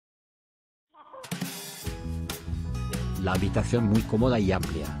La habitación muy cómoda y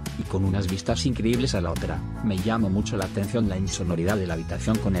amplia, y con unas vistas increíbles a la ópera. Me llamó mucho la atención la insonoridad de la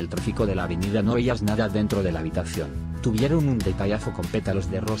habitación con el tráfico de la avenida. No veías nada dentro de la habitación. Tuvieron un detallazo con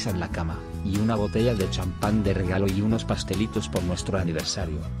pétalos de rosa en la cama, y una botella de champán de regalo y unos pastelitos por nuestro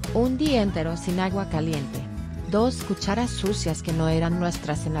aniversario. Un día entero sin agua caliente. 2 cucharas sucias que no eran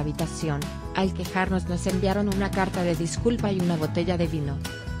nuestras en la habitación. Al quejarnos nos enviaron una carta de disculpa y una botella de vino.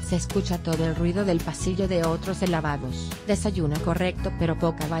 Se escucha todo el ruido del pasillo de otros lavabos. Desayuno correcto pero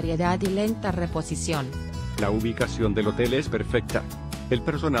poca variedad y lenta reposición. La ubicación del hotel es perfecta. El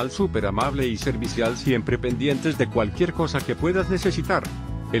personal súper amable y servicial, siempre pendientes de cualquier cosa que puedas necesitar.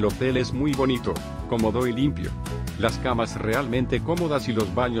 El hotel es muy bonito, cómodo y limpio. Las camas realmente cómodas y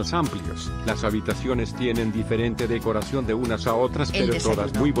los baños amplios. Las habitaciones tienen diferente decoración de unas a otras, pero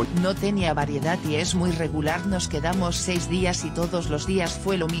todas muy bonitas. No tenía variedad y es muy regular. Nos quedamos 6 días y todos los días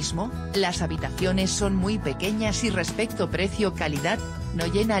fue lo mismo. Las habitaciones son muy pequeñas y respecto precio-calidad, no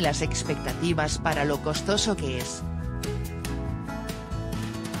llena las expectativas para lo costoso que es.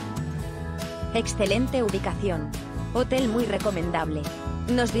 Excelente ubicación. Hotel muy recomendable.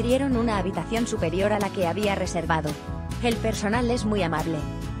 Nos dieron una habitación superior a la que había reservado. El personal es muy amable.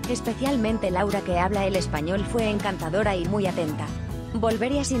 Especialmente Laura, que habla el español, fue encantadora y muy atenta.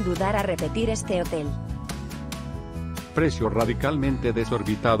 Volvería sin dudar a repetir este hotel. Precio radicalmente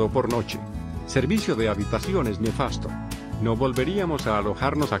desorbitado por noche. Servicio de habitaciones nefasto. No volveríamos a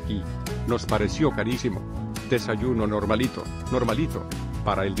alojarnos aquí. Nos pareció carísimo. Desayuno normalito.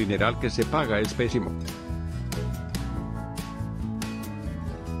 Para el dineral que se paga es pésimo.